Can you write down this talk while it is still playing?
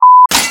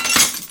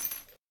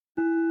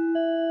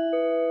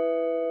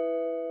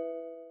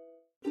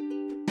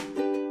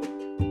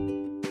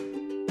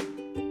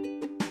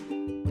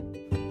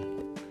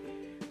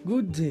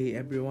Good day,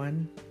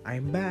 everyone.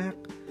 I'm back.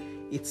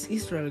 It's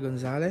Israel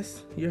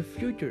Gonzalez, your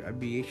future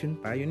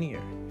aviation pioneer.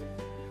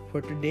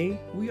 For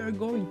today, we are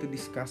going to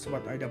discuss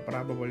what are the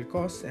probable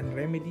cause and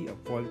remedy of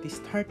faulty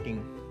starting.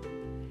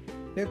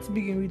 Let's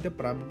begin with the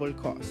probable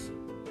cause.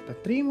 The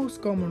three most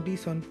common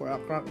reasons for a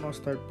cracked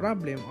nose start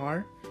problem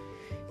are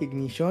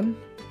ignition,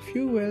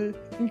 fuel,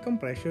 and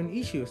compression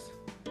issues.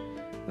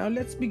 Now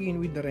let's begin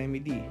with the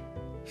remedy.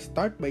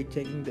 Start by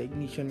checking the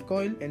ignition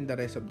coil and the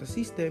rest of the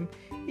system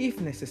if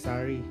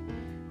necessary.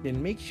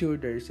 Then make sure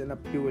there is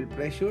enough fuel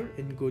pressure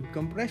and good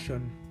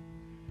compression.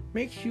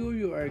 Make sure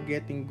you are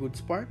getting good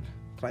spark.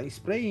 Try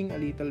spraying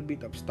a little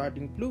bit of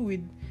starting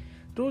fluid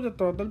through the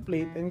throttle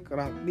plate and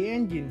crank the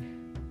engine.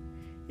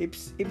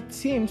 If it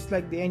seems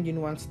like the engine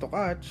wants to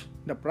catch,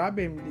 the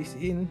problem is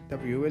in the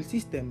fuel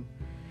system.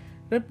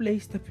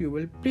 Replace the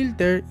fuel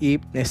filter if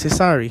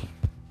necessary.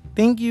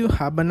 Thank you.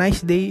 Have a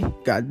nice day.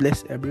 God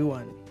bless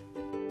everyone.